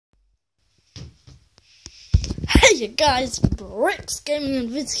you guys, Bricks Gaming and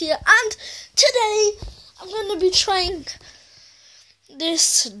Vids here, and today I'm going to be trying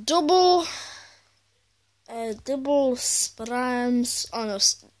this double sprams. Oh no,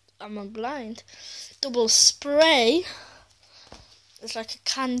 I'm blind. Double spray. It's like a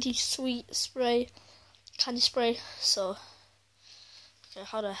candy spray. So, okay,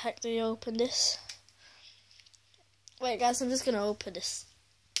 how the heck do you open this? Wait, guys, I'm just gonna open this.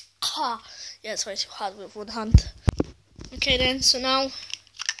 Yeah, it's way too hard with one hand. Okay then, so now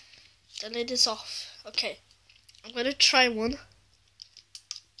the lid is off. Okay, I'm gonna try one.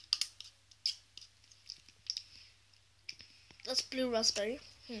 That's blue raspberry.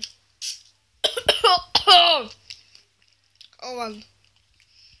 Oh man.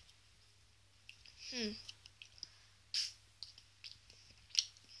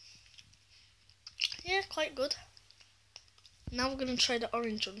 Yeah, quite good. Now we're gonna try the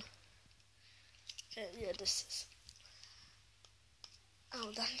orange one. Yeah, this is.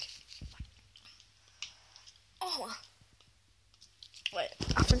 Oh, dang. Oh. Wait,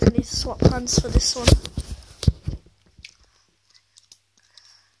 I think I need to swap hands for this one.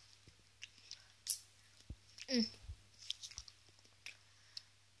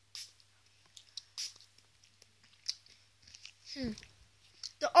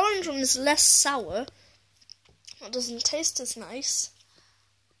 The orange one is less sour. It doesn't taste as nice.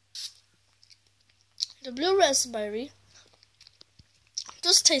 The blue raspberry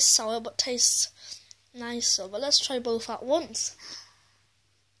does taste sour, but tastes nicer. But let's try both at once.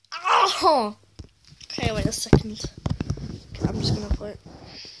 Oh! Okay, wait a second. Okay, I'm just gonna put it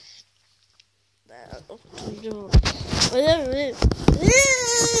there.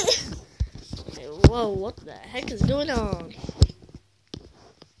 Whoa, what the heck is going on?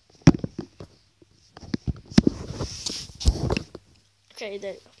 Okay,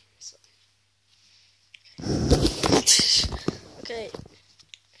 there you go. Okay.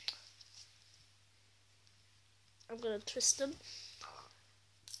 I'm gonna twist them.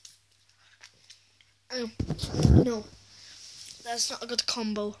 Oh, no. That's not a good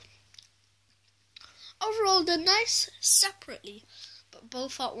combo. Overall, they're nice separately, but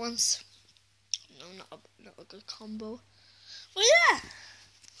both at once, no, not a good combo. Well, yeah.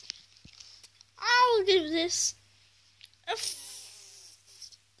 I'll give this a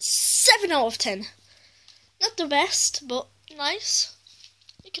 7 out of 10. Not the best, but nice.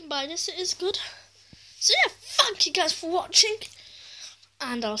 You can buy this, it is good. So yeah, thank you guys for watching,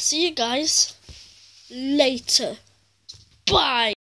 and I'll see you guys later. Bye!